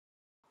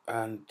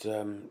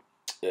and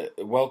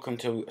welcome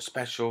to a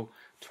special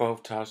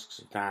 12 Tasks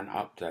of Dan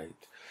update.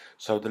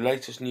 So the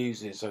latest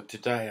news is that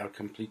today I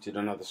completed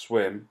another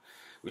swim,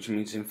 which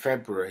means in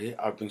February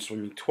I've been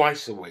swimming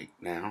twice a week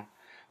now,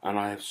 and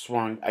I have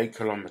swum 8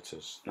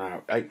 kilometres.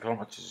 Now 8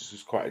 kilometres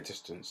is quite a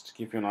distance. To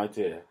give you an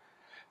idea,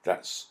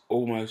 that's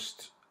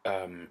almost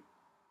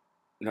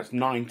that's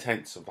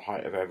 9/10 of the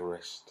height of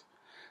Everest.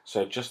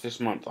 So just this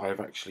month I have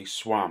actually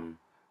swum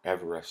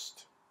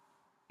Everest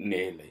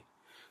nearly.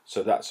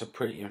 So that's a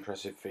pretty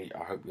impressive feat.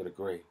 I hope you'll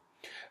agree.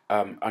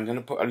 I'm going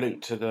to put a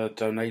link to the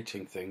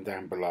donating thing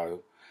down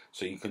below,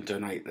 so you can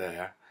donate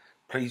there.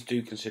 Please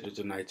do consider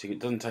donating. It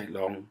doesn't take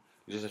long.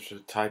 You just have to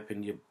type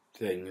in your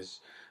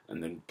things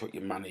and then put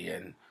your money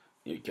in.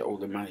 You get all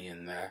the money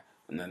in there,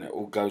 and then it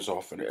all goes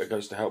off, and it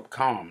goes to help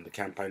Calm, the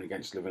campaign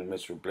against living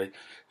miserably,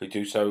 who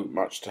do so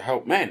much to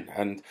help men.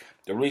 And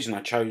the reason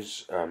I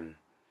chose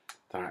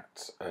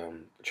that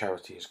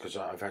charity is because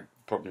I've had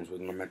problems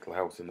with my mental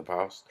health in the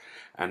past,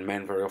 and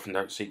men very often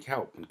don't seek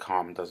help, and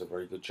Carmen does a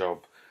very good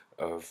job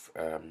of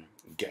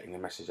getting the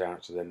message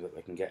out to them that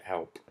they can get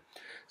help.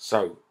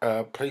 So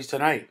please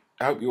donate.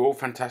 I hope you're all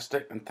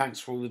fantastic, and thanks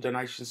for all the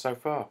donations so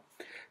far.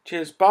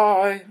 Cheers,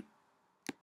 bye.